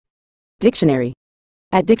Dictionary.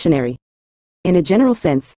 At dictionary. In a general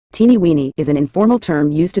sense, teeny-weeny is an informal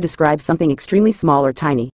term used to describe something extremely small or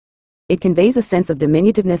tiny. It conveys a sense of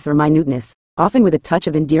diminutiveness or minuteness, often with a touch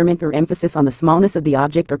of endearment or emphasis on the smallness of the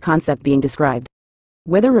object or concept being described.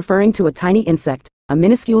 Whether referring to a tiny insect, a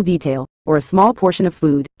minuscule detail, or a small portion of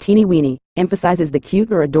food, teeny-weeny emphasizes the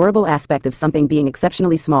cute or adorable aspect of something being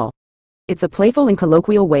exceptionally small. It's a playful and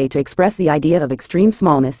colloquial way to express the idea of extreme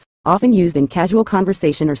smallness, often used in casual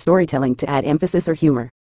conversation or storytelling to add emphasis or humor.